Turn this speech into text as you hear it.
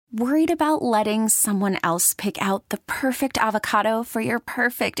Worried about letting someone else pick out the perfect avocado for your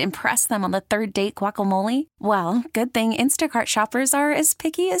perfect impress them on the third date guacamole? Well, good thing Instacart shoppers are as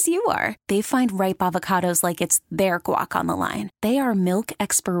picky as you are. They find ripe avocados like it's their guac on the line. They are milk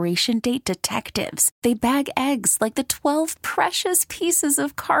expiration date detectives. They bag eggs like the 12 precious pieces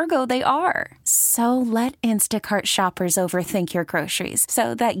of cargo they are. So let Instacart shoppers overthink your groceries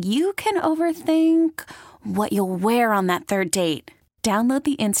so that you can overthink what you'll wear on that third date. Download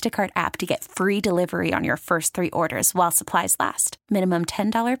the Instacart app to get free delivery on your first 3 orders while supplies last. Minimum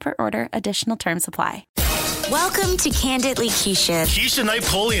 $10 per order. Additional terms apply. Welcome to Kandidly Keshia. Keshia Knight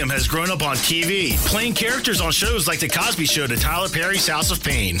Pulliam has grown up on TV, playing characters on shows like The Cosby Show to Tyler Perry's House of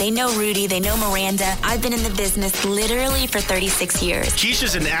Pain. They know Rudy, they know Miranda. I've been in the business literally for 36 years.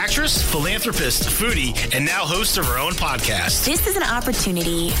 Keshia's an actress, philanthropist, foodie, and now host of her own podcast. This is an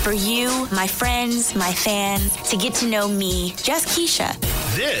opportunity for you, my friends, my fans, to get to know me, just Keshia.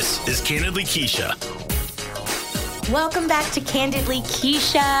 This is Kandidly Keshia. Welcome back to Kandidly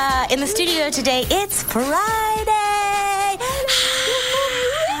Keshia. In the studio today, it's Friday.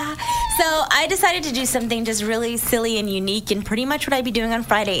 So I decided to do something just really silly and unique and pretty much what I'd be doing on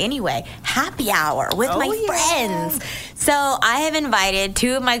Friday anyway. Happy hour with my friends. So I have invited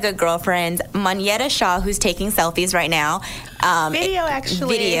 2 of my good girlfriends, Monyetta Shaw, who's taking selfies right now. Video,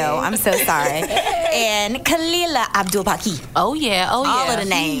 I'm so sorry. And Khalilah Abdul-Baqi. Oh, yeah. All of the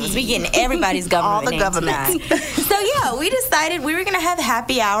names. We getting everybody's government All the names government. tonight. So, yeah, we decided we were going to have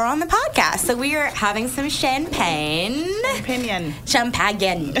happy hour on the podcast. So we are having some champagne.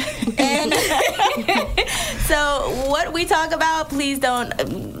 Champagne. And so what we talk about, please don't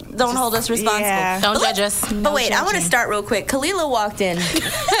hold us responsible. Yeah. Don't judge us. But wait, I want to start real quick. Khalilah walked in.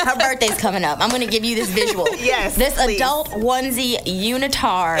 Her birthday's coming up. I'm going to give you this visual. Yes, this please. Adult onesie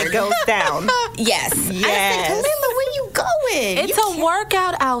unitard. It goes down. Yes. Yes. I said, Khalilah, where you going? It's a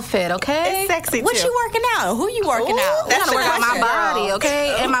workout outfit, okay? It's sexy, What too. you working out? Who you working out? I'm trying to work out my body,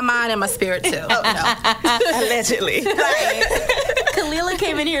 okay? And my mind and my spirit, too. Allegedly. Right. Khalilah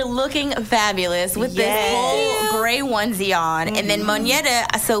came in here looking fabulous with this whole gray onesie on. And then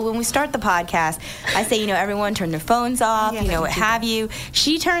Monyetta, so when we start the podcast, I say, everyone turn their phones off, what have you.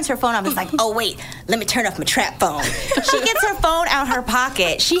 She turns her phone off and is like, oh, wait, let me turn off my trap phone. She gets her phone out her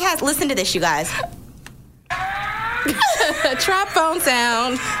pocket. She has, listen to this, you guys. Trap phone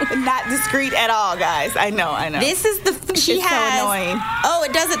sound. Not discreet at all, guys. I know. This is she it's has. so annoying. Oh,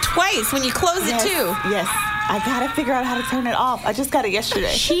 it does it twice when you close it, too. Yes. I gotta figure out how to turn it off. I just got it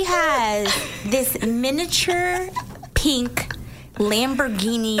yesterday. She has this miniature pink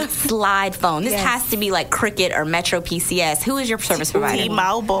Lamborghini slide phone. This has to be like Cricket or Metro PCS. Who is your service provider?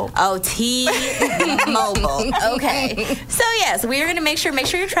 T-Mobile. Oh, T-Mobile. Okay. So yes, we're gonna make sure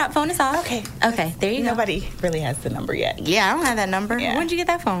your trap phone is off. Okay. There you go. Nobody really has the number yet. Yeah, I don't have that number. Yeah. When did you get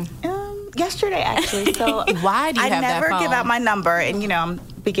that phone? Yesterday, actually. So Why do you have that phone? I never give out my number, and I'm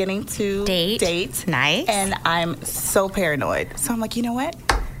beginning to date. Nice. And I'm so paranoid. So I'm like, you know what?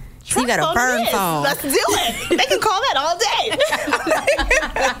 So you got a burn phone. Let's do it. They can call that all day.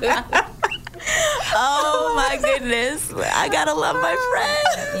 Oh my goodness. I gotta love my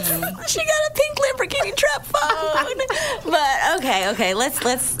friend. She got a pink Lamborghini trap phone. But okay, let's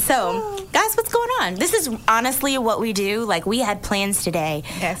so guys, what's going on? This is honestly what we do. Like, we had plans today.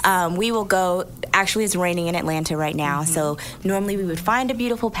 Yes. We will go, actually it's raining in Atlanta right now, so normally we would find a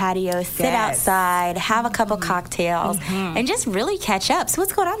beautiful patio, sit outside, have a couple cocktails, and just really catch up. So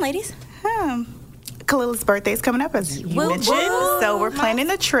what's going on, ladies? Khalilah's birthday is coming up, as you mentioned. So we're planning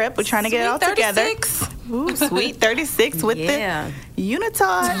a trip. We're trying to get it all 36. together. Ooh, sweet 36 with the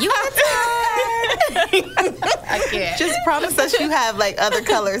unitard. I can't. Just promise us you have other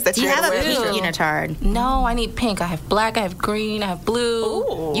colors that Do you you're have a wear. pink unitard? No, I need pink. I have black, I have green, I have blue.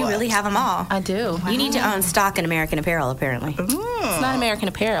 Ooh. You really have them all. I do. You need to own stock in American Apparel, apparently. It's not American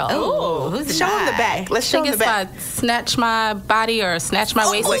Apparel. Oh, who's the Show them the back. Let's show I think them the it's back. by Snatch My Body or Snatch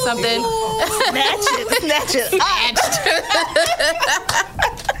My Waist or something. Snatch it.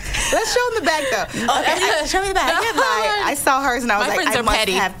 Let's show them the back, though. Okay, show me the back. I saw hers and I was My like, friends I are must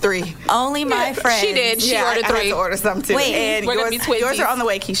petty. have 3. Only my friends. She did. She ordered I 3. had to order some too. Wait, and we're gonna be twinsies. yours are on the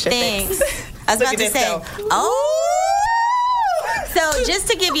way, Keshia. Thanks. I was Look about at to this, say, though. So just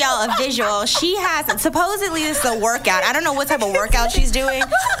to give y'all a visual, she has, supposedly this is a workout. I don't know what type of workout she's doing.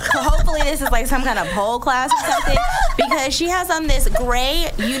 So hopefully this is like some kind of pole class or something, because she has on this gray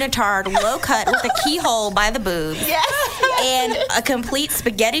unitard low cut with a keyhole by the boobs. And a complete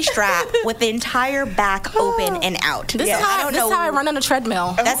spaghetti strap with the entire back open and out. This is how I run on a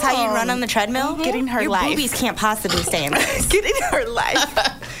treadmill. That's how you run on the treadmill? Getting her Your life. boobies can't possibly stay in place. Getting her life.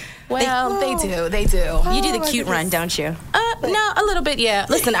 Well, they do. You do the cute run, don't you? No, a little bit, yeah.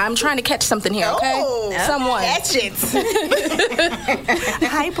 Listen, I'm trying to catch something here, okay? Someone. Catch it.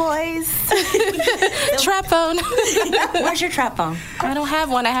 Hi, boys. Trap phone. Where's your trap phone? I don't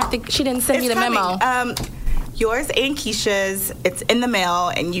have one. She didn't send me the memo. Yours and Keisha's, it's in the mail,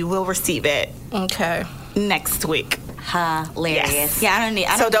 and you will receive it. Okay. Next week. Hilarious. Yes. Yeah, I don't need.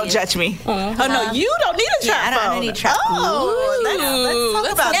 Don't judge me. Oh no, you don't need a trap phone. I don't need trap phone. Let's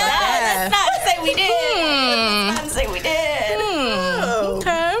talk about that. Let's not say we did. Let's not say we did.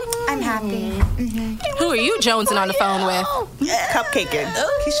 Okay. I'm happy. Who are you jonesing on the phone with? Cupcaking.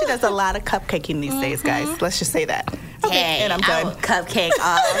 Keisha does a lot of cupcaking these days, guys. Let's just say that. Okay, Hey, and I'm done. I will cupcake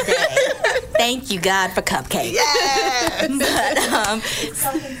all day. Thank you, God, for cupcake. Yes.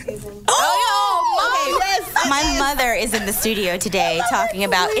 My mother is in the studio today talking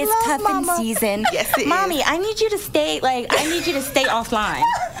about it's cuffing season. Yes, it Mommy, is. I need you to stay offline.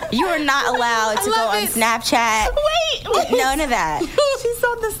 You are not allowed to go on Snapchat. Wait. None of that. She's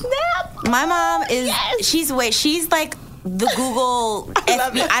on the snap. My mom is she's like the Google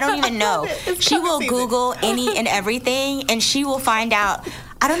FBI. I don't even know. She will Google any and everything, and she will find out.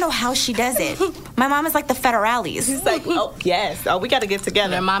 I don't know how she does it. My mom is like the federales. She's like, oh, yes. Oh, we got to get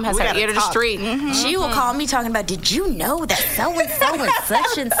together. Your mom has her ear to the street. She will call me talking about, did you know that so-and-so and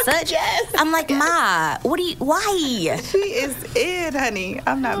such and such? Yes. I'm like, Ma, why? She is in, honey.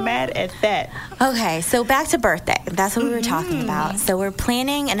 I'm not mad at that. Okay, so back to birthday. That's what we were talking about. So we're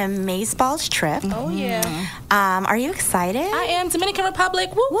planning an amazeballs trip. Oh, yeah. Are you excited? I am. Dominican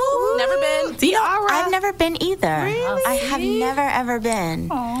Republic. Woo, woo. Never been. I've never been either. Really? I have never, ever been.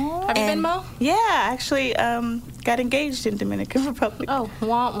 Aww. Have you been, Mo? Yeah, actually, got engaged in Dominican Republic. Oh,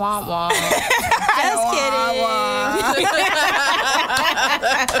 womp, womp, womp. Just kidding.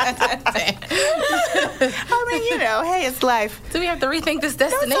 I mean, hey, it's life. Do we have to rethink this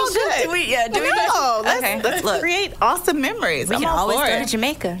destination? That's all good. Do we No, let's Look. create awesome memories. We I'm can all always for go it. to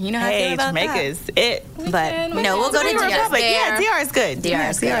Jamaica. You know how I feel about Jamaica that. is it. But no, we'll go to Dominican DR. Republic. Yeah, DR is good. DR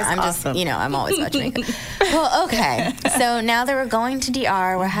is good. I'm just, awesome. I'm always about Jamaica. Well, okay. So now that we're going to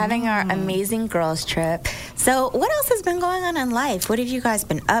DR, we're having our amazing girls trip. So what else has been going on in life? What have you guys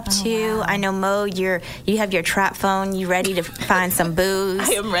been up to? Wow. I know, Mo, you have your trap phone. You ready to find some booze?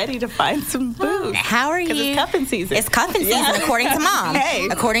 I am ready to find some booze. How are you? Because it's cuffing season. It's cuffing season, according to Mom. Hey.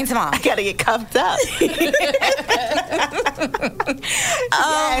 According to Mom. I got to get cuffed up.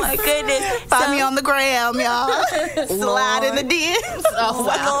 Oh, my goodness. Find me on the gram, y'all. Slide in the DMs.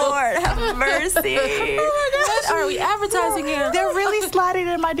 Oh, Lord, have mercy. What are we advertising here? They're really sliding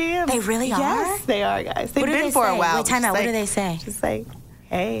in my DMs. They really are? Yes, they are, guys. They've What do been they for say? a while. Wait, time out. What do they say? Just like,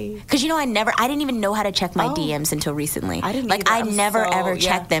 hey. Because I didn't even know how to check my DMs until recently. I didn't like either. I never ever yeah.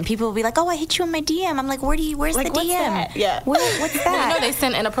 checked them. People will be like, "Oh, I hit you on my DM." I'm like, "Where's Like, the what's DM? that? Yeah. What's You that?" know they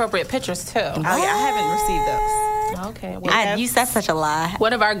send inappropriate pictures, too. Oh, yeah, I haven't received those. Okay. Well, That's such a lie.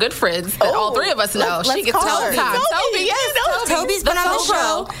 one of our good friends that all three of us know. Let's She gets call all her. the time. Toby, yes, Toby's been on the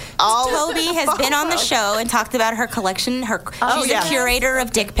show. Toby has been on the show and talked about her collection. She's yeah. a curator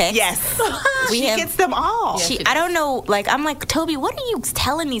of dick pics. Yes. She gets them all. I don't know. Like, I'm like, Toby, what are you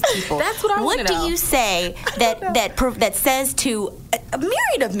telling these people? That's what I What wanna know. do you say that says to a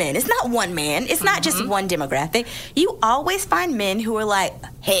myriad of men? It's not one man. It's not just one demographic. You always find men who are like,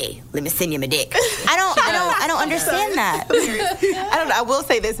 "Hey, let me send you my dick." I don't understand that. I don't know. I will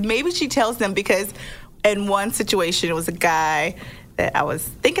say this. Maybe she tells them because in one situation, it was a guy that I was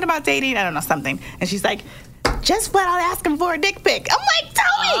thinking about dating. I don't know, something. And she's like, just flat out asking for a dick pic. I'm like,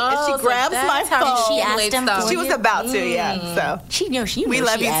 Toby! And she grabs my phone. She asked him for She was about to, yeah. So She knows. We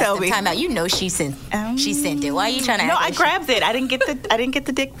love she you, asked him. Toby. Time out. You know she sent. She sent it. Why are you trying to? No, act I like grabbed it. I didn't get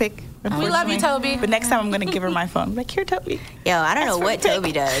the dick pic. We love you, Toby. But next time I'm gonna give her my phone. I'm like, here, Toby. Yo, I don't know for what the pic.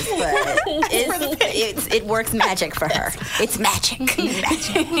 Toby does, but it works magic for her. It's magic.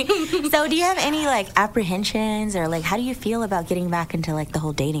 So, do you have any like apprehensions or like how do you feel about getting back into like the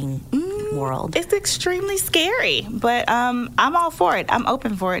whole dating world? It's extremely scary, but I'm all for it. I'm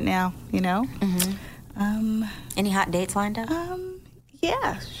open for it now. Any hot dates lined up?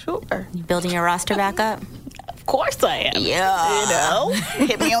 Yeah, sure. You building your roster back up? Of course I am. Yeah.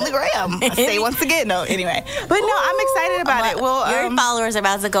 Hit me on the gram. I say once again. No, anyway. But no, I'm excited about it. Well, your followers are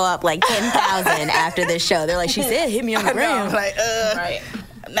about to go up like 10,000 after this show. They're like, she said, hit me on the gram. I'm like, Right.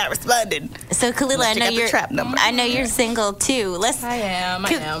 not responding. So Khalilah, I know you're single too. I am.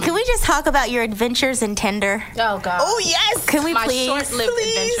 Can we just talk about your adventures in Tinder? Oh God. Oh yes. Can we My please? short-lived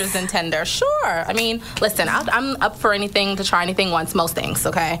adventures in Tinder. Sure. I mean, listen, I'm up for anything to try anything once, most things.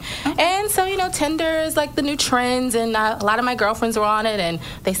 Okay. And so Tinder is like the new trends, and a lot of my girlfriends were on it, and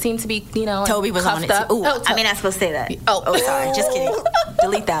they seem to be Toby was on it too. Ooh, I mean, I'm supposed to say that. Oh, sorry. Just kidding.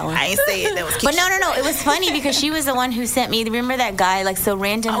 Delete that one. I ain't say it. That was Keisha. But no. It was funny because she was the one who sent me. Remember that guy? Like so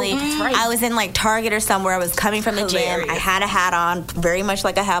randomly. Oh, that's right. I was in like Target or somewhere. I was coming from the gym. I had a hat on, very much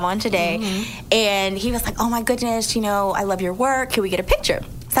like I have on today. And he was like, "Oh my goodness, I love your work. Can we get a picture?"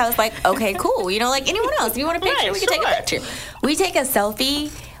 So I was like, "Okay, cool. Like anyone else, if you want a picture, we can take a picture." We take a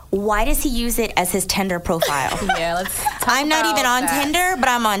selfie. Why does he use it as his Tinder profile? Yeah, let's talk I'm not even on that. Tinder, but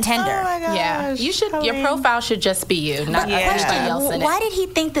I'm on Tinder. Oh my gosh. Yeah, you should. Your profile should just be you, not everybody else in it. Why did he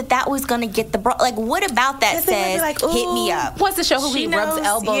think that was going to get the like? What about that says like, hit me up? Wants to show who he rubs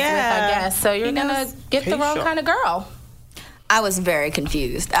elbows with, I guess. So you're gonna get the wrong kind of girl. I was very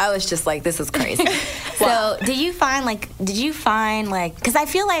confused. I was just like, this is crazy. So did you find because I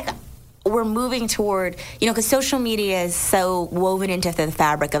feel like we're moving toward, because social media is so woven into the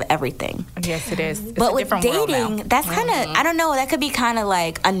fabric of everything. Yes, it is. It's but a with different world dating, now. that's kind of, I don't know, that could be kind of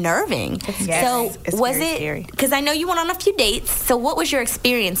like unnerving. Yes, so it's was very it, scary. because I know you went on a few dates, so what was your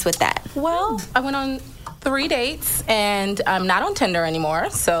experience with that? Well, I went on 3 dates, and I'm not on Tinder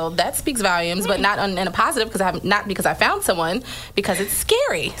anymore, so that speaks volumes, but not in a positive, not because I found someone, because it's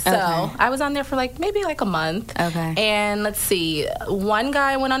scary. So I was on there for maybe a month. Okay. And let's see, one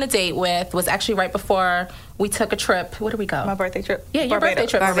guy I went on a date with was actually right before we took a trip. Where did we go? My birthday trip. Yeah, your birthday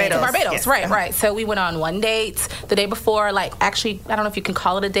trip. Barbados. Barbados, Yes. right. So we went on one date. The day before, actually, I don't know if you can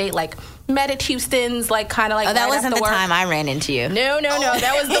call it a date, met at Houston's, Oh, that right wasn't the after work. time I ran into you. No,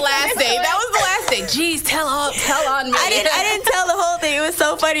 that was the last date. That was the last date. Jeez, tell on me. I didn't tell the whole thing. It was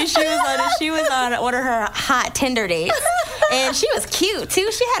so funny. She was on one of her hot Tinder dates, and she was cute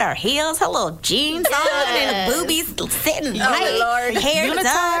too. She had her heels, her little jeans on, and her boobies sitting right. Lord. Hair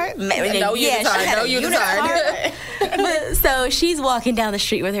Unitard? done. No unitard. So she's walking down the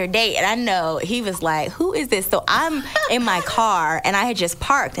street with her date, and I know he was like, "Who is this?" So I'm in my car, and I had just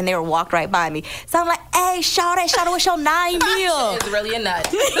parked, and they were walked right by me. So I'm like, "Hey, Shawty, what's your name?" It's really a nut.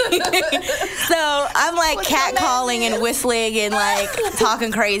 So I'm catcalling and whistling and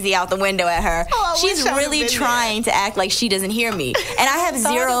talking crazy out the window at her. She's really trying to act like she doesn't hear me, and I have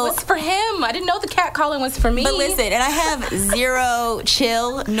zero. It was for him. I didn't know the catcalling was for me. But listen, and I have zero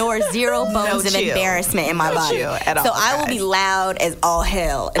chill nor zero bones of chill. embarrassment in my body. Chill at all, so I will guys. be loud as all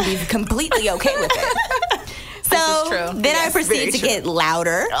hell and be completely okay with it. So is true. then I Yes, proceed very to true. get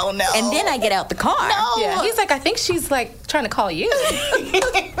louder. Oh, no. And then I get out the car. Yeah, he's like, I think she's trying to call you.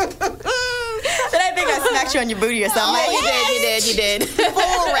 Then I think I smacked you on your booty or something. You did. Full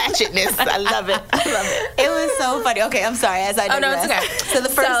ratchetness. I love it. It was so funny. Okay, I'm sorry. As I digress. Oh, no, it's okay. So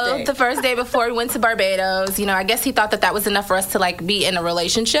the first day before we went to Barbados, I guess he thought that was enough for us to be in a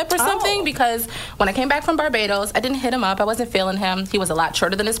relationship or something, because when I came back from Barbados, I didn't hit him up. I wasn't feeling him. He was a lot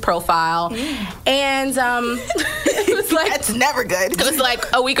shorter than his profile. And it was That's never good. It was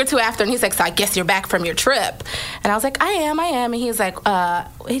a week or two after, and he's like, "So I guess you're back from your trip." And I was like, I am. And he was like,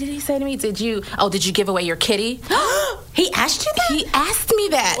 what did he say to me? Did you give away your kitty? He asked you that? He asked me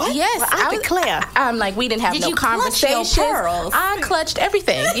that. What? Yes. Well, I declare. I'm like, we didn't have Did no you clutch your conversation. pearls? I clutched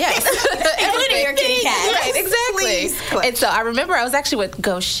everything. Yes. Including your kitty cat. Right, exactly. Please clutch. And so I remember I was actually with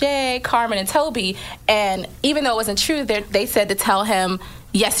Gaucher, Carmen, and Toby, and even though it wasn't true, they said to tell him,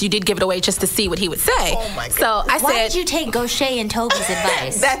 yes, you did give it away, just to see what he would say. Oh my So I Why said, did you take Gaucher and Toby's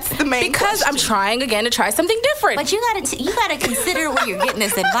advice? That's the main because question. I'm trying again to try something different. But you gotta consider where you're getting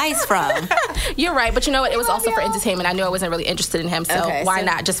this advice from. You're right, but you know what? It was also for entertainment. I knew I wasn't really interested in him, so Okay, why so-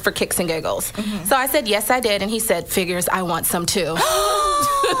 not? Just for kicks and giggles. So I said, yes, I did. And he said, figures, I want some too.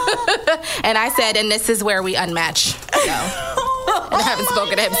 And I said, and this is where we unmatch. So, and I haven't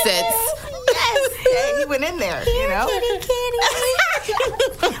spoken to him since. Yes. Hey, he went in there,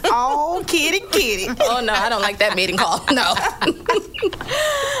 Oh, kitty. Oh, no, I don't like that meeting call. No.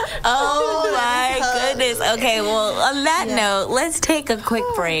 Oh my goodness. Okay, well, on that note, let's take a quick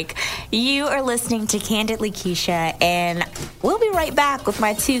break. You are listening to Candidly Keshia, and we'll be right back with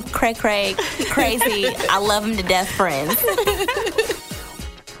my two cray-cray, crazy, I love him to death friends.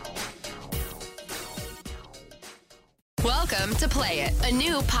 Welcome to Play It, a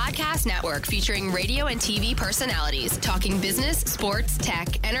new podcast network featuring radio and TV personalities talking business, sports, tech,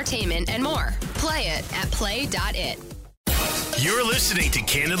 entertainment, and more. Play it at play.it. You're listening to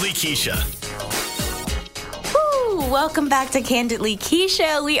Candidly Keshia. Woo, welcome back to Candidly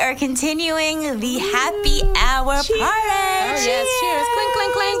Keshia. We are continuing the happy hour party. Oh, yes, cheers. Clink,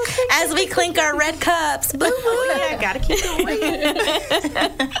 clink, clink. as we clink our red cups. Boo. Yeah, gotta keep going.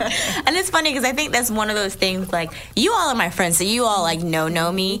 And it's funny because I think that's one of those things, like, you all are my friends, so you all, like,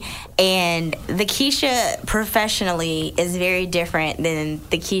 know me. And the Keshia professionally is very different than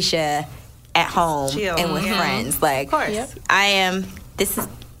the Keshia at home and with friends. Like, of course. I am, this is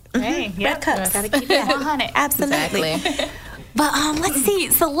red cups. Gotta keep it 100. Absolutely. Exactly. But let's see.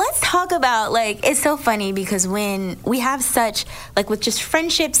 So let's talk about, like, it's so funny because when we have such, like, with just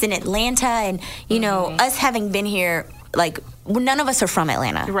friendships in Atlanta and, you know, us having been here, like, none of us are from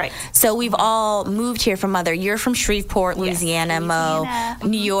Atlanta. Right. So we've all moved here from you're from Shreveport, Louisiana, Mo,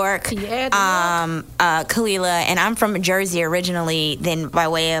 New York, Khalilah, and I'm from Jersey originally, then by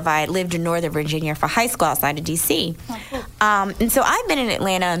way of I lived in Northern Virginia for high school outside of D.C. Oh, cool. And so I've been in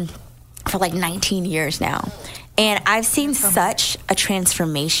Atlanta for like 19 years now. And I've seen such a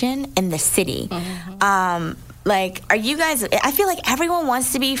transformation in the city. Like, are you guys, I feel like everyone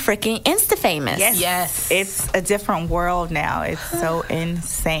wants to be freaking Insta famous. Yes. It's a different world now. It's so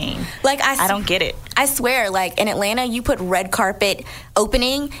insane. Like, I don't get it. I swear, like, in Atlanta, you put red carpet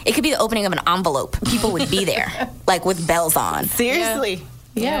opening, it could be the opening of an envelope. People would be there, like, with bells on. Seriously.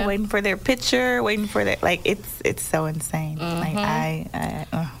 Yeah, waiting for their picture, waiting for their, like, it's so insane. Like,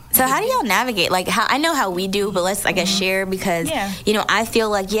 So how do y'all navigate? Like, how I know how we do, but let's, I guess, share because, you know, I feel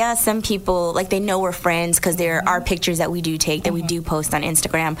like, some people, like, they know we're friends because there are pictures that we do take, that we do post on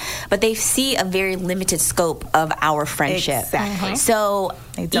Instagram, but they see a very limited scope of our friendship. Exactly. So,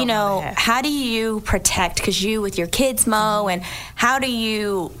 you know, how do you protect, because you with your kids, Mo, and how do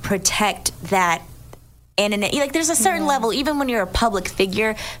you protect that? And like, there's a certain level, even when you're a public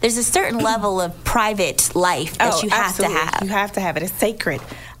figure, there's a certain level of private life that you have to have. You have to have it. It's sacred.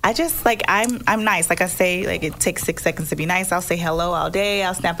 I just, like, I'm nice. Like I say, like, it takes 6 seconds to be nice. I'll say hello all day.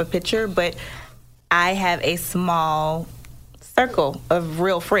 I'll snap a picture. But I have a small circle of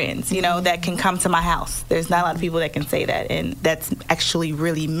real friends, you know, that can come to my house. There's not a lot of people that can say that. And that's actually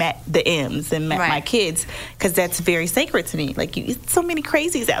really met the M's and met my kids, because that's very sacred to me. Like, it's so many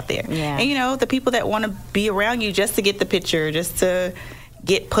crazies out there. Yeah. And, you know, the people that want to be around you just to get the picture, just to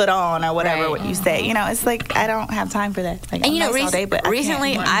get put on or whatever what you say. You know, it's like, I don't have time for that. Like, and, you know, all day, but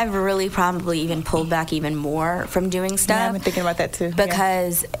recently I've really probably even pulled back even more from doing stuff. Yeah, I've been thinking about that too.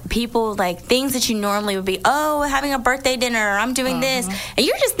 Because people, like, things that you normally would be, oh, having a birthday dinner, I'm doing this. And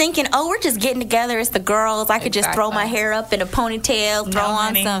you're just thinking, oh, we're just getting together. It's the girls. I could just throw my hair up in a ponytail, throw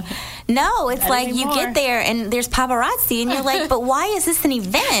on some. No, it's like you get there and there's paparazzi and you're like, but why is this an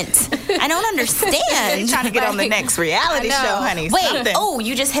event? I don't understand. They're trying to get on the next reality show, honey. Wait,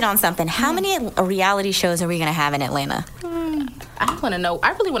 you just hit on something. How many reality shows are we going to have in Atlanta? I want to know.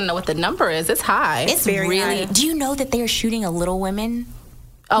 I really want to know what the number is. It's high. It's very really high. Do you know that they're shooting a Little Women?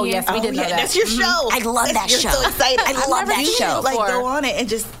 Oh, yes, we did know that. That's your show. I love that show. You're so excited. I love that show. Like, go on it and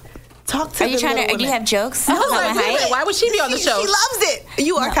just talk to Are you trying to? Do you have jokes? I was like, wait, why would she be on the show? She loves it.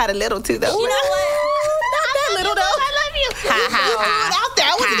 You are kind of little too, though. You know what? Not that little though. I love you. You out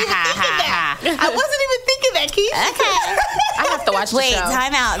there. I wasn't even thinking that. I wasn't even thinking that, Keith. Okay. I have to watch the show. Wait,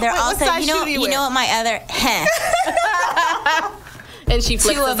 time out. They're also, you know what my other and she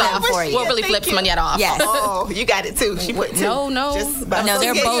flips us off for you. Well, really flips Monyetta off. Yes. Oh, you got it too. She put two. No.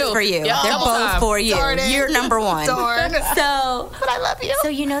 They're both for you. They're both for you. You're number one. Darn. So, but I love you. So,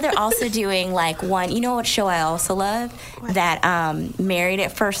 you know, they're also doing, like, one, you know what show I also love? What? That Married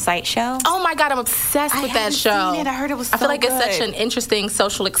at First Sight show. Oh my God, I'm obsessed with that show. Seen it. I heard it was so I feel like good. it's such an interesting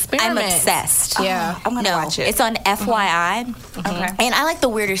social experiment. I'm obsessed. Yeah. I'm going to watch it. It's on FYI. Okay. And I like the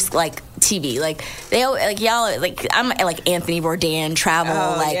weirdest, like, TV. Like, they like, y'all, like, I'm like Anthony Bourdain,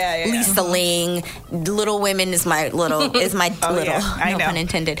 travel, Lisa Ling. Little Women is my little, no pun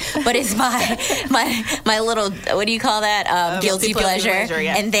intended, but it's my little, what do you call that? Guilty pleasure.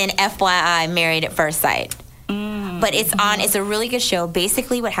 And then FYI, Married at First Sight. But it's it's a really good show.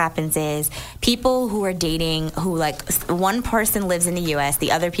 Basically what happens is people who are dating, who, like, one person lives in the U.S.,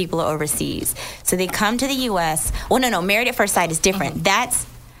 the other people are overseas. So they come to the U.S. Well, no, Married at First Sight is different. That's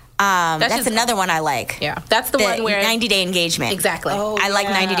another one I like. Yeah, that's the one where 90-day engagement. Exactly. I like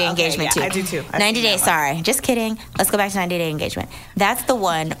 90-day engagement too. I do too. 90 days. Sorry, just kidding. Let's go back to 90-day engagement. That's the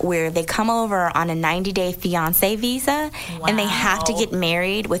one where they come over on a 90-day fiancé visa, and they have to get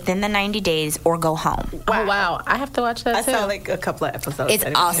married within the 90 days or go home. Wow. Oh wow, I have to watch that too. I saw like a couple of episodes. It's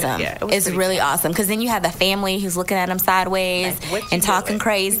awesome. It's really awesome because then you have the family who's looking at them sideways and talking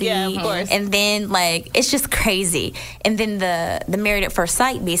crazy. Yeah, of course. And then, like, it's just crazy. And then the Married at First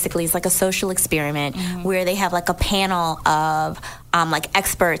Sight basically is like a social experiment where they have, like, a panel of like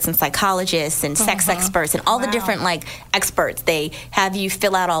experts and psychologists and sex experts and all the different like experts. They have you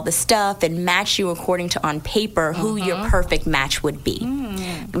fill out all the stuff and match you according to on paper who your perfect match would be.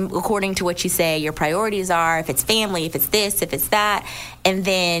 According to what you say your priorities are, if it's family, if it's this, if it's that. And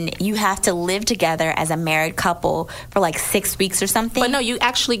then you have to live together as a married couple for like 6 weeks or something. But no, you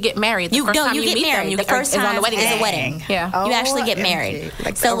actually get married. The first time you get meet married. them, The first time is on the wedding is day. a wedding. Yeah. You actually get married.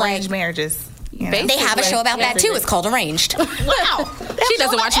 Like so arranged like marriages. You know? they have a show about that too. It's called Arranged. Wow. She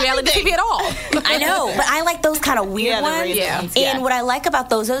doesn't watch reality TV at all. I know, but I like those kind of weird ones. ones, And what I like about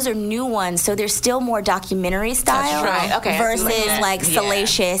those are new ones, so they're still more documentary style. That's right. Okay. Versus like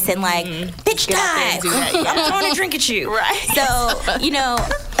salacious and like bitch dive. I'm throwing a drink at you. Right. So you know,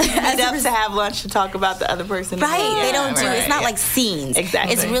 Meet up to have lunch to talk about the other person. right? They don't do. It's not like scenes.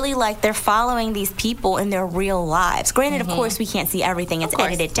 Exactly. It's really like they're following these people in their real lives. Granted, of course, we can't see everything. It's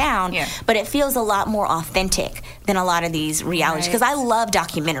edited down, but it feels a lot more authentic than a lot of these realities. Because I love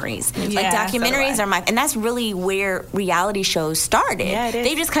documentaries. Like documentaries are and that's really where reality shows started. Yeah, it is.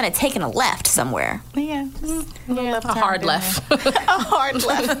 They've just kind of taken a left somewhere. Yeah. A hard left. A hard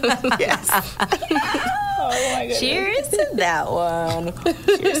left. Yes. Oh my goodness. Cheers to that one.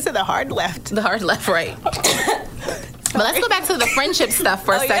 Cheers to the hard left. The hard left, right. But let's go back to the friendship stuff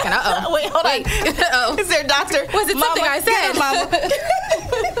for a second. Uh-oh. Wait, hold on. Uh-oh. Is there a doctor? Was it something I said?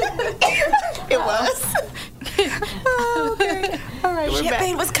 It was. Oh, okay. All right, we're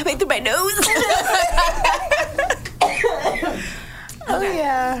Champagne was coming through my nose. Oh,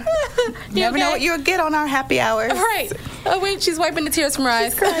 yeah. You never know what you'll get on our happy hours. Right. Oh, wait, she's wiping the tears from her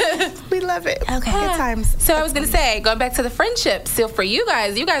eyes. We love it. Okay. Good times. So I was going to say, going back to the friendship, so for you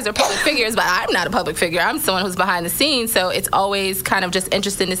guys are public figures, but I'm not a public figure. I'm someone who's behind the scenes, so it's always kind of just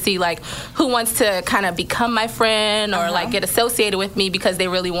interesting to see, like, who wants to kind of become my friend or, like, get associated with me because they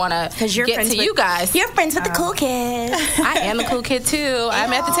really want to get to you guys. You're friends with the cool kids. I am the cool kid, too.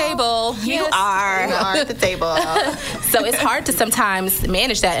 I'm at the table. You are. You are at the table. So it's hard to sometimes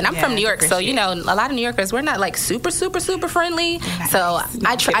manage that. And I'm from New York, so, you know, a lot of New Yorkers, we're not, like, super friendly. Nice. So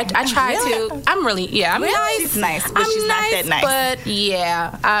I try to. I'm really, I'm nice. She's nice, but I'm she's not that nice. But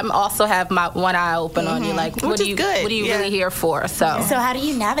yeah, I'm also have my one eye open on you. Like, what are you really here for? So how do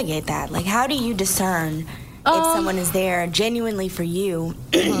you navigate that? Like, how do you discern if someone is there genuinely for you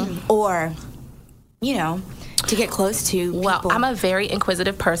or, you know, to get close to people? Well, I'm a very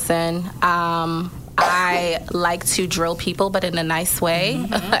inquisitive person. I like to drill people, but in a nice way,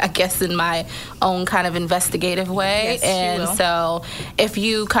 I guess in my own kind of investigative way. Yes, and so if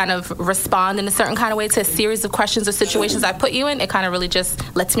you kind of respond in a certain kind of way to a series of questions or situations I put you in, it kind of really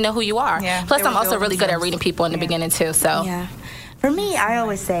just lets me know who you are. Yeah, Plus, I'm also really good at reading people in the beginning, too. So. Yeah. For me, I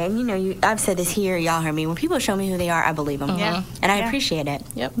always say, and you know, I've said this here, y'all heard me, when people show me who they are, I believe them. Yeah. And I appreciate it.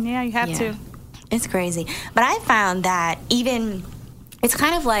 Yep. Yeah, you have to. It's crazy. But I found that it's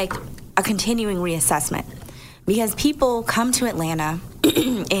kind of like a continuing reassessment because people come to Atlanta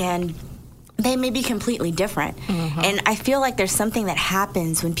and they may be completely different. And I feel like there's something that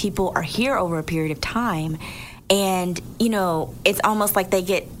happens when people are here over a period of time and, you know, it's almost like they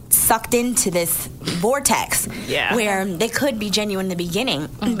get sucked into this vortex where they could be genuine in the beginning,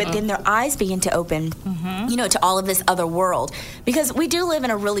 but then their eyes begin to open, you know, to all of this other world. Because we do live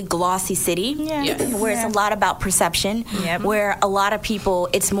in a really glossy city where it's a lot about perception, where a lot of people,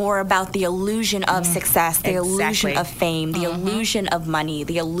 it's more about the illusion of success, the illusion of fame, the illusion of money,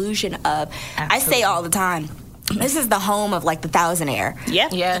 the illusion of, I say all the time, this is the home of like the thousandaire.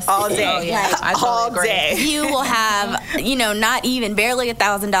 Yep. Yes. All day. Oh, yeah. Like, I totally all agree. day. You will have, you know, not even barely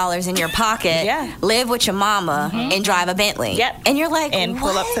 $1,000 in your pocket. Live with your mama and drive a Bentley. Yep. And you're like, and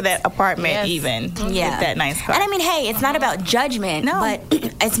pull up to that apartment with that nice car. And I mean, hey, it's not about judgment, but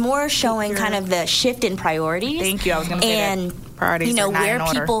it's more showing kind of the shift in priorities. Thank you. I was going to say that. Priorities, you know, are not where in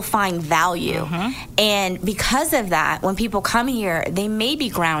order. people find value. And because of that, when people come here, they may be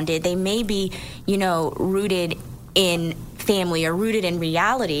grounded, they may be, you know, rooted in family or rooted in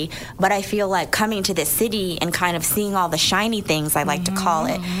reality, but I feel like coming to this city and kind of seeing all the shiny things, I like to call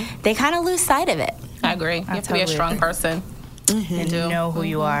it, they kind of lose sight of it. I agree. You have to be a strong person. And know who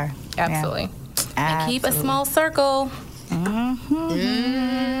you are. Absolutely. Yeah. And keep a small circle. Going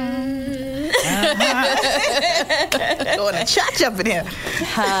to church up in here.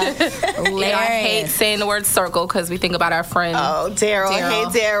 I hate saying the word circle because we think about our friend. Oh, Daryl. Hey,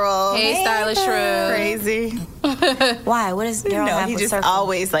 Daryl. Hey, Stylish Shrew. Crazy. Why? What does Daryl have he with just circle?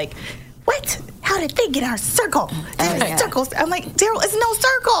 always like, what? How did they get our circle? Circles. I'm like, Daryl, it's no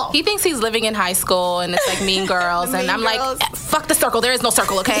circle. He thinks he's living in high school and it's like Mean Girls. And I'm like, fuck the circle. There is no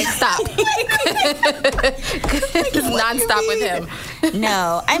circle, okay? Stop. It's nonstop with him.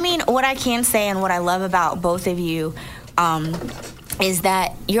 No. I mean, what I can say and what I love about both of you is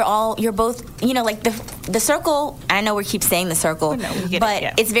that you're both, you know, like the circle. I know we keep saying the circle,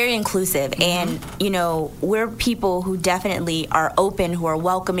 but it's very inclusive, and you know, we're people who definitely are open, who are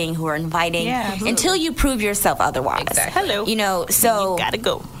welcoming, who are inviting, until you prove yourself otherwise. Exactly. Hello. You know, so you gotta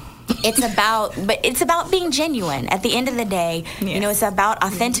go. It's about being genuine. At the end of the day, you know, it's about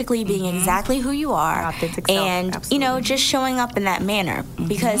authentically being exactly who you are, authentic self, and absolutely. you know, just showing up in that manner.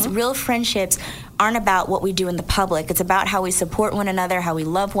 Because real friendships aren't about what we do in the public. It's about how we support one another, how we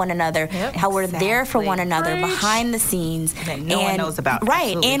love one another, how we're there for one another behind the scenes that no one knows about.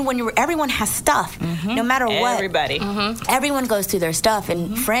 Right, Absolutely. and when everyone has stuff, no matter what. Everybody. Everyone goes through their stuff,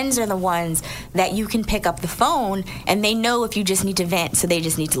 and friends are the ones that you can pick up the phone, and they know if you just need to vent, so they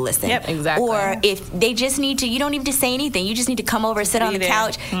just need to listen. Yep, exactly. Or if they just need to, you don't need to say anything. You just need to come over, sit on the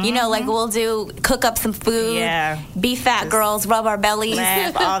couch. You know, like we'll cook up some food. Yeah. Be fat girls, rub our bellies.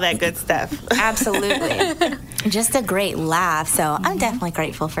 Laugh, all that good stuff. Absolutely. Just a great laugh. So I'm definitely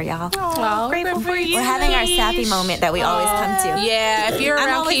grateful for y'all. Oh, grateful for you. We're having our sappy moment that we always come to. Yeah, if you're I'm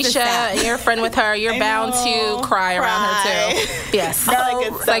around always the Keisha sap. and you're a friend with her, you're bound to cry around her too. Yes.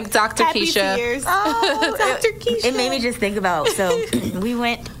 It's like Dr. Happy Keisha. Tears. Oh, Dr. Keisha. It made me just think about, so we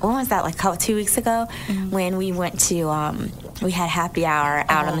went, what was that, like 2 weeks ago, when we went to, we had happy hour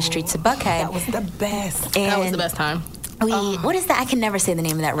out on the streets of Buckhead. That was the best. And That was the best time. what is that? I can never say the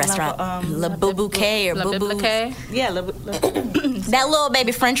name of that restaurant. Le Bouquet or Boo Boo. Yeah, That little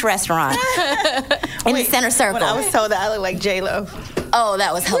baby French restaurant in the center circle. when I was told that I look like J-Lo. Oh,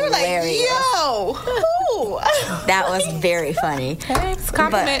 that was We were like, hilarious. yo, who? That was very funny. Hey, it's a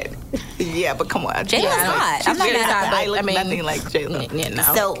compliment. Yeah, but come on. J-Lo's hot. I'm not She's mad at hot, that. I look I mean, nothing like J-Lo. Yeah, no.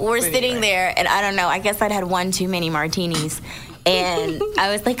 So we're Pretty sitting much. there, and I don't know, I guess I'd had one too many martinis. And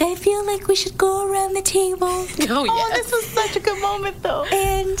I was like, I feel like we should go around the table Oh, Oh, yes. this was such a good moment, though.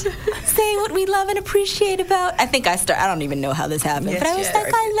 and say what we love and appreciate about. I think I don't even know how this happened, but I was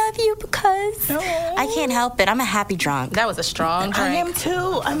like, I love you because I can't help it. I'm a happy drunk. That was a strong I drink. am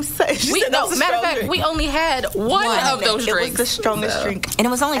too. I'm so. Matter of fact, we only had one of those It was drinks. the strongest drink. And it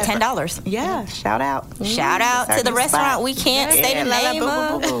was only $10. Yeah, shout out. Shout out to the restaurant we can't say the La La name Boo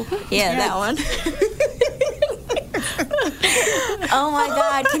of. Boo Boo. Yeah, that one. Oh my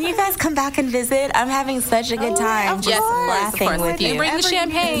God! Can you guys come back and visit? I'm having such a good time of just course, laughing with you. Bring the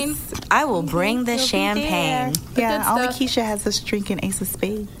champagne. I will bring the champagne. Yeah, only stuff. Keisha has us drinking Ace of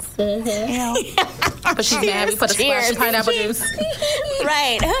Spades. Mm-hmm. You know? But she's mad. We put a splash of pineapple juice.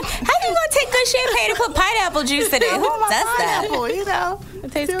 Right? How you gonna take good champagne and put pineapple juice in it? Who Oh, my does that? pineapple, you know.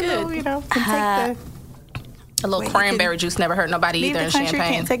 It tastes good. You know, can take A little cranberry juice never hurt nobody leave either the in country,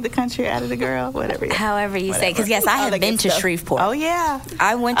 champagne. can't take the country out of the girl, whatever. Yeah. However you say, because yes, I All have that been good to stuff. Shreveport. Oh yeah.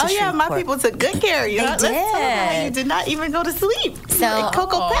 I went to Oh yeah, Shreveport. my people took good care of you. They Let's talk about how did. you did not even go to sleep. So- Like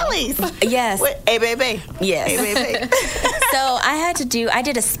Coco Pelli's. Yes. Wait, hey baby. Yes. Hey baby. So I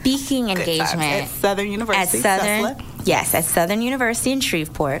did a speaking At engagement Southern University. at Southern. Susla. Yes, at Southern University in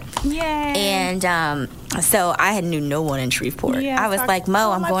Shreveport. Yay. And so I knew no one in Shreveport. Yeah, I was talk- like, Mo,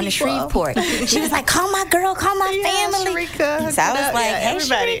 call I'm my going to people. Shreveport. She was like, call my girl, call my Yeah, family. Sharika, So I was like, yeah, hey,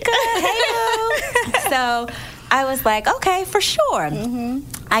 everybody. Sharika, hey, So I was like, okay, for sure.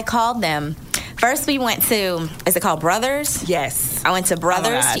 I called them. First, we went to, is it called Brothers? Yes. I went to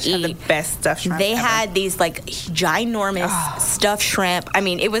Brothers gosh, to had eat. the best stuffed shrimp They ever. had these like ginormous stuffed shrimp. I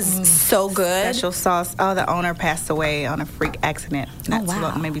mean, it was so good. Special sauce. Oh, the owner passed away on a freak accident not too wow.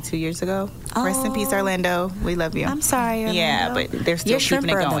 long, maybe 2 years ago. Rest in peace, Orlando. We love you. I'm sorry, Yeah, Orlando. but they're still Your keeping shrimp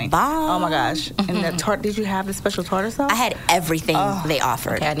it are the going. bomb. Oh my gosh! And the tart. Did you have the special tartar sauce? I had everything they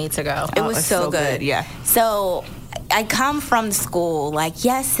offered. Okay, I need to go. It was it's so so good. good, yeah. So I come from school like,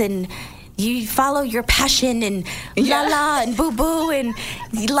 yes, and you follow your passion and la la and boo boo and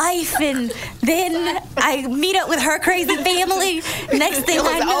life, and then I meet up with her crazy family. Next thing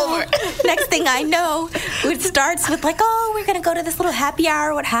I know, it starts with like, oh, we're gonna go to this little happy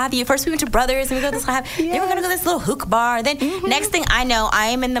hour, what have you. First we went to Brothers, and we go to this little then we're gonna go to this little hook bar. Then next thing I know, I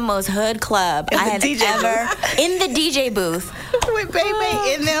am in the most hood club I have DJ ever in the DJ booth with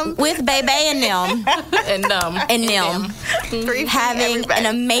baby in them. with Bebe and them And them Three having everybody. an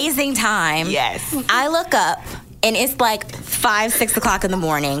amazing time. Yes. I look up and it's like 5-6 o'clock in the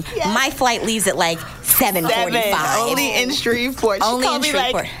morning. Yes. My flight leaves at like 7:45. Only in Shreveport. She Only called in me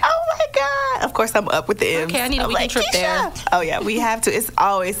Shreveport. like, oh my God. Of course, I'm up with the M's. Okay, I need a I'm weekend trip Keisha. there. Oh yeah, we have to. It's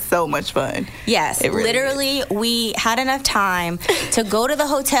always so much fun. Yes, It really literally, we had enough time to go to the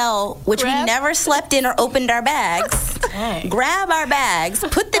hotel, which we Grab- never slept in or opened our bags, grab our bags,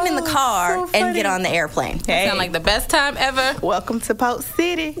 put them in the car, so and funny. get on the airplane. Hey, Sound like the best time ever. welcome to Polk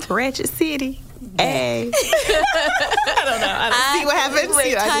City, Ratchet City. Hey. I don't know. I see what happens.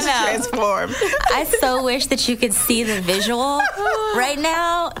 Wait, I just transform. I so wish that you could see the visual right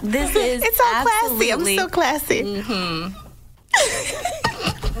now. This is It's all absolutely classy. I'm so classy.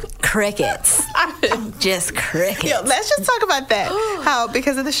 Crickets. Just crickets. Yo, let's just talk about that. How,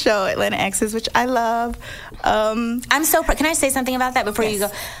 because of the show Atlanta Exes, which I love. I'm so proud. Can I say something about that before you go?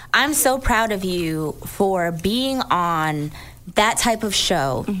 I'm so proud of you for being on that type of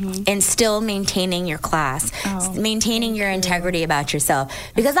show and still maintaining your class, maintaining your integrity about yourself.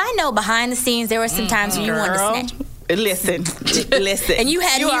 Because I know behind the scenes there were some times when you wanted to snatch. Listen. And you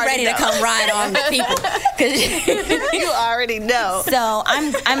had me ready to come ride on people. You already know. So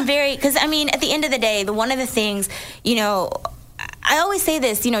I'm very, because I mean, at the end of the day, one of the things, you know, I always say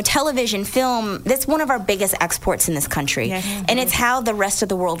this, you know, television, film, that's one of our biggest exports in this country. Yes. And it's how the rest of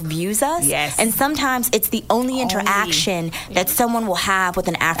the world views us. Yes. And sometimes it's the only interaction that someone will have with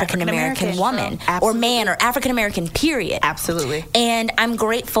an African-American woman or man or African-American, period. Absolutely. And I'm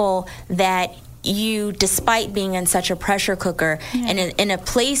grateful that you, despite being in such a pressure cooker and in a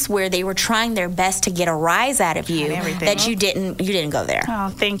place where they were trying their best to get a rise out of you, that you didn't go there. Oh,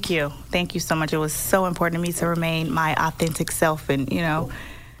 thank you so much. It was so important to me to remain my authentic self and, you know,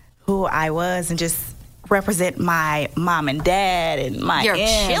 who I was, and just represent my mom and dad and my Your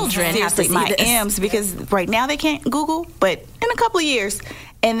M's. children have to see my this. M's, because right now they can't Google, but in a couple of years,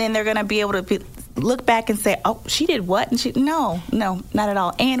 and then they're gonna be able to look back and say, "Oh, she did what?" And no, not at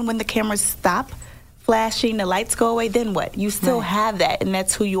all. And when the cameras stop flashing, the lights go away, then what? You still have that, and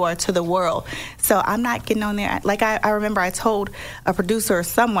that's who you are to the world. So I'm not getting on there. Like I remember I told a producer or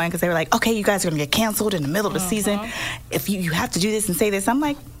someone, because they were like, "Okay, you guys are gonna get canceled in the middle of the season. If you have to do this and say this," I'm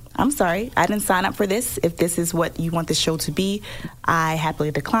like, I'm sorry, I didn't sign up for this. If this is what you want the show to be, I happily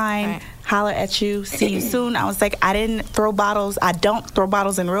decline. Right. Holler at you. See you soon. I was like, I didn't throw bottles. I don't throw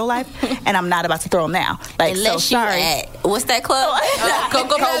bottles in real life, and I'm not about to throw them now. Like, Unless so sorry. you at, what's that club?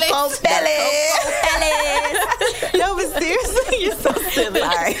 Coco Belly. No, but seriously, you're so silly.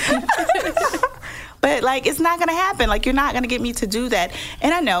 Sorry. But, like, it's not going to happen. Like, you're not going to get me to do that.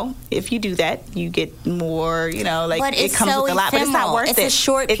 And I know if you do that, you get more, you know, like, But it comes so with a lot. But it's not worth it. It's a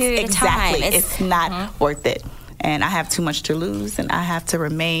short period of time. It's not worth it. And I have too much to lose, and I have to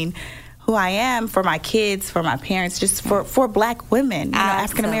remain who I am for my kids, for my parents, just for Black women, you know,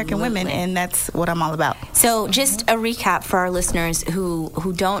 African American women, and that's what I'm all about. So just a recap for our listeners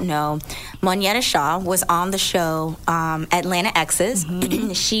who don't know, Monyetta Shaw was on the show Atlanta Exes.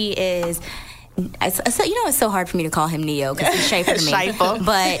 She is... So, you know, it's so hard for me to call him Neo because he's Schaefer to me.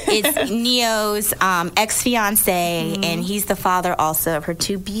 But it's Neo's ex-fiance, and he's the father also of her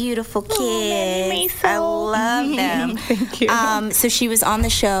two beautiful kids. I love them. Thank you. So she was on the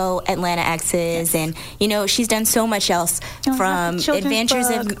show Atlanta Exes, and you know she's done so much else, from Adventures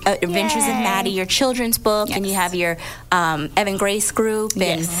of Maddie, your children's book, and you have your Evan Grace group,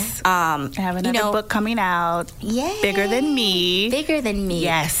 and I have another book coming out. Bigger Than Me. Bigger Than Me.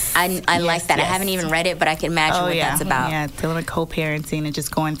 Yes. I like that. I haven't even read it, but I can imagine what that's about. Yeah, dealing with co-parenting and just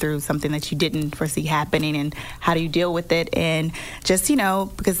going through something that you didn't foresee happening, and how do you deal with it, and just, you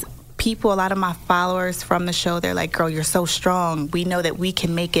know, because people, a lot of my followers from the show, they're like, "Girl, you're so strong. We know that we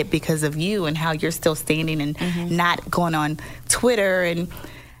can make it because of you and how you're still standing and not going on Twitter and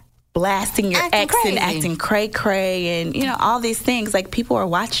blasting your ex and acting cray-cray and, you know, all these things." Like, people are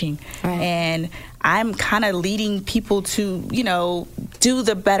watching. And I'm kind of leading people to, you know, do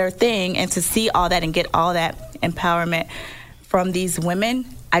the better thing and to see all that and get all that empowerment from these women.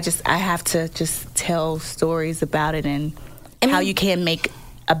 I have to just tell stories about it and how you can make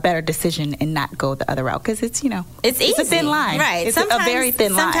a better decision and not go the other route, because it's, you know, it's a thin line, right? It's a very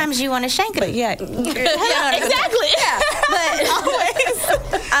thin line. Sometimes you want to shank it, but exactly. But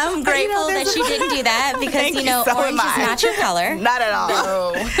always, I'm grateful that you didn't do that, because you know, orange is not your color. Not at all.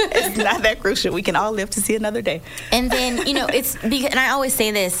 No. It's not that crucial. We can all live to see another day. And then, you know, it's because, and I always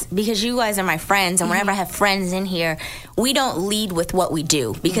say this because you guys are my friends, and whenever I have friends in here, we don't lead with what we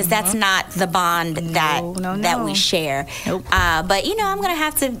do, because that's not the bond that we share. Nope. But you know, I'm gonna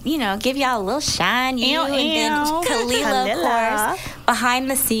have to, you know, give y'all a little shine. And then Khalilah, of course, behind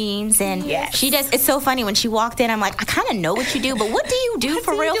the scenes, and she does. It's so funny when she walked in. I'm like, I kind of know what you do, but what do you do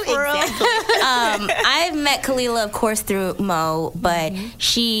for real? I've met Khalilah, of course, through Mo, but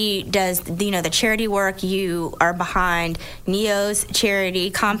she does, you know, the charity work. You are behind Neo's charity,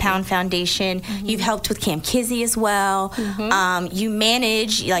 Compound Foundation. You've helped with Camp Kizzy as well. You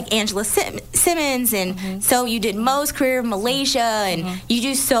manage like Angela Simmons, and so you did Mo's career, Malaysia, and you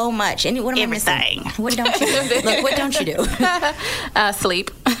do so much. And what am I missing? What don't you do? Look, what don't you do?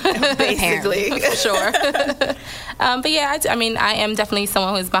 Sleep. basically. For sure. But yeah, I am definitely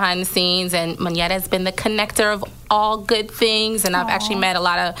someone who's behind the scenes, and Monyetta has been the connector of all good things, and I've actually met a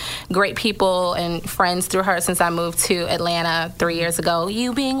lot of great people and friends through her since I moved to Atlanta 3 years ago.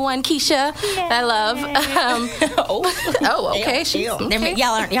 You being one, Keisha, that I love. Okay. Okay.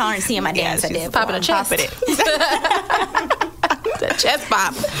 Y'all aren't seeing my dance. I did popping a chest. The chest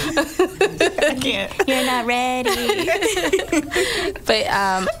pop. I can't. You're not ready. But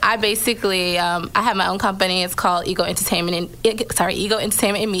I basically I have my own company. It's called Ego Entertainment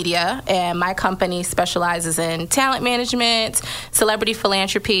and Media, and my company specializes in talent management, celebrity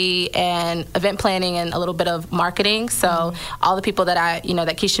philanthropy, and event planning, and a little bit of marketing. So all the people that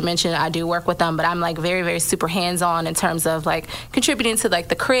that Keisha mentioned, I do work with them, but I'm like very, very super hands-on in terms of like contributing to like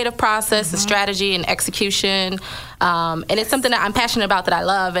the creative process, the strategy, and execution. And it's something that I'm passionate about, that I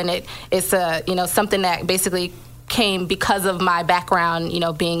love, and it's something that basically came because of my background,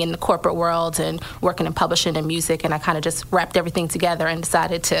 being in the corporate world and working in publishing and music, and I kind of just wrapped everything together and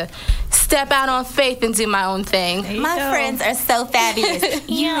decided to step out on faith and do my own thing. My friends are so fabulous.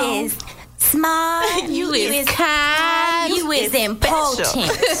 You is smart. You is kind. You is important.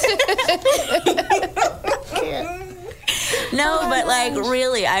 No, but like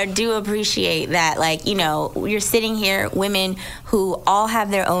really, I do appreciate that. Like, you're sitting here, women who all have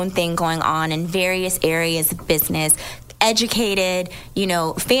their own thing going on in various areas of business, educated,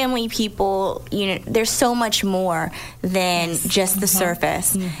 family people, there's so much more than just the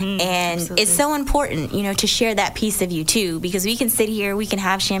surface. And absolutely. It's so important, to share that piece of you too, because we can sit here, we can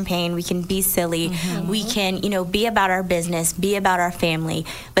have champagne, we can be silly, we can, be about our business, be about our family,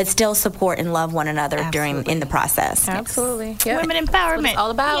 but still support and love one another in the process. Absolutely. Yep. Women empowerment. That's what it's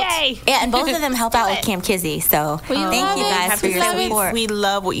all about. Yay. Yeah, and both of them help out with Camp Kizzy, so thank you guys for your support. We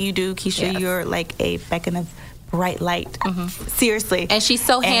love what you do, Keisha. Yes. You're like a beacon of bright light. Seriously. And she's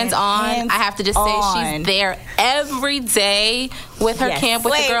so hands-on. I have to just say she's there every day with her camp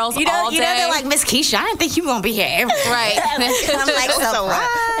with the girls all day. They're like, Miss Keisha, I didn't think you were going to be here every day. Right. I'm like,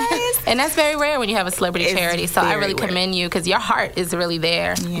 surprise. And that's very rare when you have a celebrity charity. So I really commend you, because your heart is really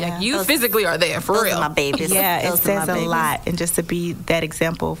there. Yeah. Like, you physically are there, for real. Those are my babies. Yeah, it says a lot. And just to be that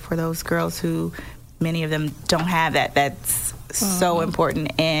example for those girls who, many of them don't have that, that's so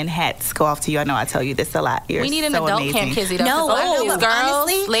important, and hats go off to you. I know I tell you this a lot. We need an adult Camp Kizzy, though. No, these girls,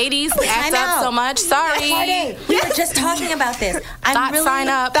 honestly, ladies, act up so much. Sorry. We were just talking about this. Thought sign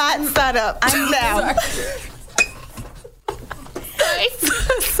up. I'm now.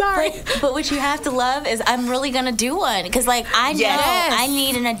 Sorry. But what you have to love is I'm really going to do one. Because, like, I know I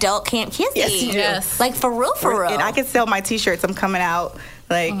need an adult Camp Kizzy. Yes, you do. Yes. Like, for real. And I can sell my T-shirts. I'm coming out.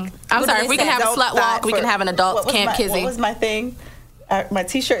 Like, I'm sorry, if we can have a slut walk, we can have an adult Camp Kizzy. What was my thing? My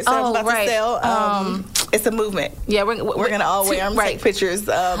T-shirt that I'm about to sell. It's a movement. Yeah, we're gonna all wear them, take pictures.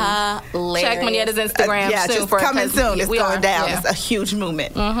 Check Monyetta's Instagram soon. Just coming soon. It's going down. Yeah. It's a huge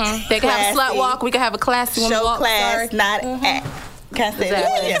movement. They can have a slut walk. We can have a classy woman show walk. Class, not ass. Can I say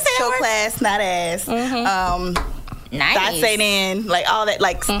that? Yeah, show class, not ass. Nice. That's in, like all that.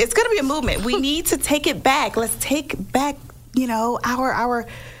 Like it's gonna be a movement. We need to take it back. Let's take back, our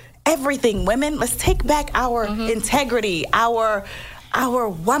everything, women. Let's take back our integrity, our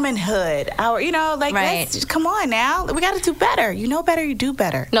womanhood, let's come on now. We got to do better. You know better, you do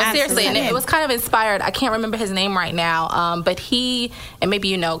better. No, seriously, and it was kind of inspired. I can't remember his name right now, but he, and maybe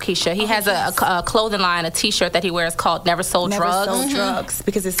Keisha, he has a clothing line, a T-shirt that he wears called Never Sold Drugs. Never Sold Drugs,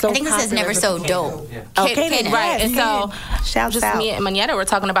 because it's so I think it says Never Sold Dope. Okay, right. And so, shouts out. Me and Monyetta were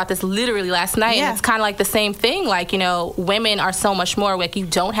talking about this literally last night, and it's kind of like the same thing. Like, women are so much more. Like, you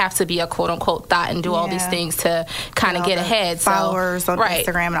don't have to be a quote-unquote thot and do all these things to kind of get ahead. Followers on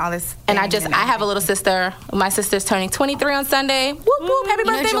Instagram and all this. And I have a little sister. My sister's turning 23 on Sunday. Whoop, whoop. Happy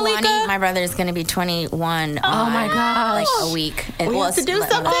birthday, Malika. My brother's going to be 21 oh my gosh. Like a week. We have to do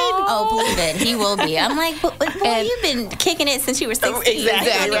something. Oh, believe it. He will be. I'm like, boy, you've been kicking it since you were 16.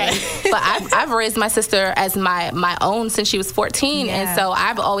 Exactly. Right. But I've raised my sister as my own since she was 14. Yeah. And so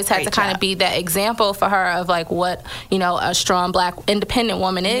I've always had to kind of be that example for her of like what, a strong black independent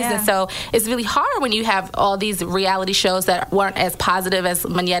woman is. Yeah. And so it's really hard when you have all these reality shows that weren't as positive as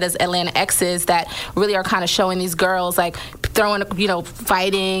Monyetta's Atlanta Exes, that really are kind of showing these girls like throwing,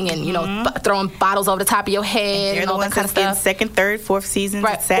 fighting and, throwing bottles over the top of your head and all that kind of stuff. Second, third, fourth seasons.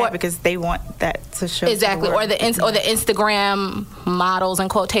 Right. It's sad because they want that to show. Exactly. Or the Instagram models and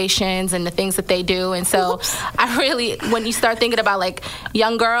quotations and the things that they do. And so I really, when you start thinking about like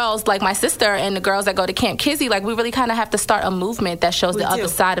young girls like my sister and the girls that go to Camp Kizzy, like we really kind of have to start a movement that shows the other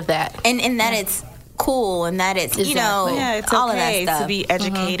side of that. And that it's cool and that it's, you know, yeah, it's all okay of that stuff. to be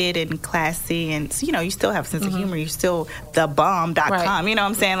educated and classy, and you know, you still have a sense of humor. You're still thebomb.com. Right. You know what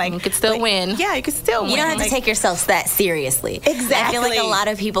I'm saying? Like, You could still win. Yeah, you could still win. You don't have to take yourself that seriously. Exactly. I feel like a lot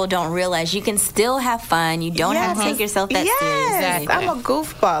of people don't realize you can still have fun. You don't have to take yourself that seriously. I'm a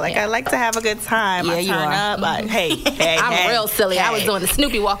goofball. Like, I like to have a good time. Yeah, I you turn are. up. Hey, I'm real silly. I was doing the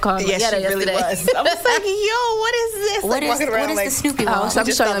Snoopy walk on Yes, Monyetta she really yesterday. was. I was like, yo, what is this? What Like, is the Snoopy Oh, walk? so I'm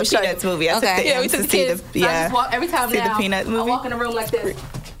just showing saw you. the Peanuts movie. I took Okay. the Yeah, we M's took to the see kids. the, I just walk every time see now. the Peanut movie. I walk in the room like this.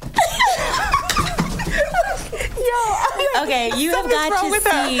 Okay, you have got to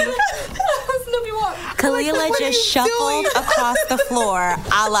see Snoopy walk. Khalilah what are just you shuffled doing? across the floor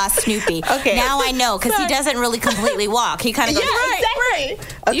a la Snoopy. Okay. Now I know, because he doesn't really completely walk. He kind of goes, Right.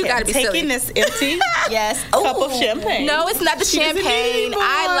 Okay, You gotta be taking silly. this empty yes. cup of Ooh. champagne. No, it's not the She doesn't need champagne. anymore.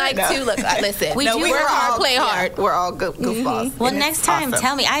 I like No. to look. Listen, We do work all- hard, play hard. We're all goofballs. Well, and next it's time, awesome.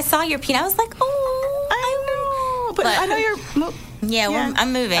 tell me. I saw your peanut. I was like, oh, I know, but I know you're. Yeah,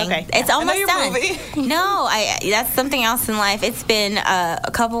 I'm moving. Okay. It's I know almost you're done. moving. No, that's something else in life. It's been a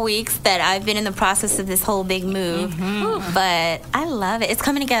couple weeks that I've been in the process of this whole big move, but I love it. It's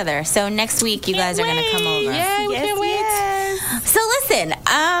coming together. So next week, you guys are going to come over. Yeah, we can't wait. So listen,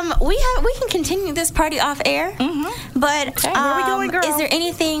 we can continue this party off air, but where we going, girl? is there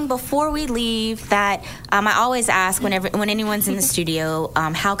anything before we leave that I always ask when anyone's in the studio,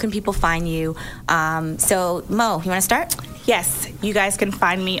 how can people find you? So Mo, you want to start? Yes, you guys can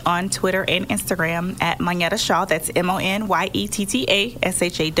find me on Twitter and Instagram at Monyetta Shaw. That's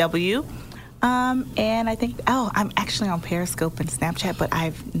MONYETTASHAW. And I think, I'm actually on Periscope and Snapchat, but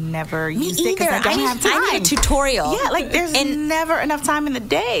I've never used it because I don't have time. I need a tutorial. Yeah, like there's never enough time in the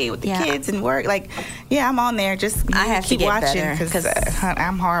day with the kids and work. Like, yeah, I'm on there. Just I have to keep get watching better, because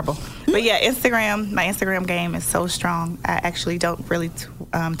I'm horrible. But yeah, Instagram, my Instagram game is so strong. I actually don't really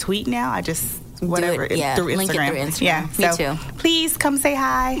tweet now. I just whatever Do it, yeah. through Link it Instagram. through Instagram. Yeah, Me so too. please come say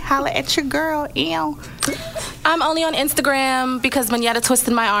hi. Holla at your girl. Ew. I'm only on Instagram because Monyetta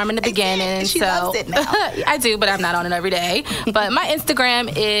twisted my arm in the beginning. She so loves it now. I do, but I'm not on it every day. But my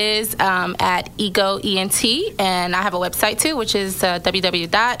Instagram is at EgoENT, and I have a website too, which is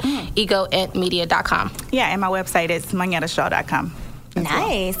www.egoentmedia.com. Yeah, and my website is monettashaw.com.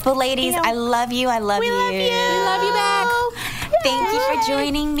 Nice. Well, ladies, I love you. I love you. love you. We love you back. Thank you for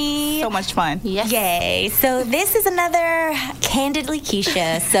joining me. So much fun. Yes. Yay. So this is another Candidly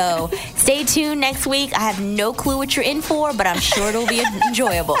Keshia. So stay tuned next week. I have no clue what you're in for, but I'm sure it'll be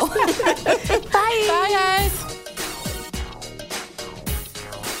enjoyable. Bye. Bye, guys.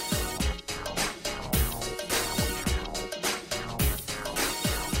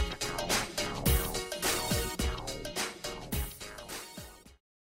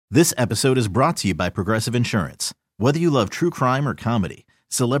 This episode is brought to you by Progressive Insurance. Whether you love true crime or comedy,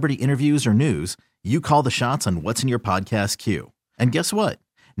 celebrity interviews or news, you call the shots on what's in your podcast queue. And guess what?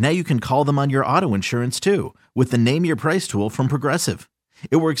 Now you can call them on your auto insurance too with the Name Your Price tool from Progressive.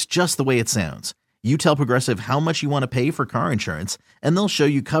 It works just the way it sounds. You tell Progressive how much you want to pay for car insurance, and they'll show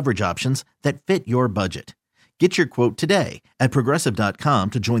you coverage options that fit your budget. Get your quote today at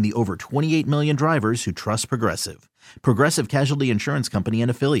Progressive.com to join the over 28 million drivers who trust Progressive. Progressive Casualty Insurance Company and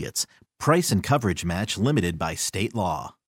Affiliates. Price and coverage match limited by state law.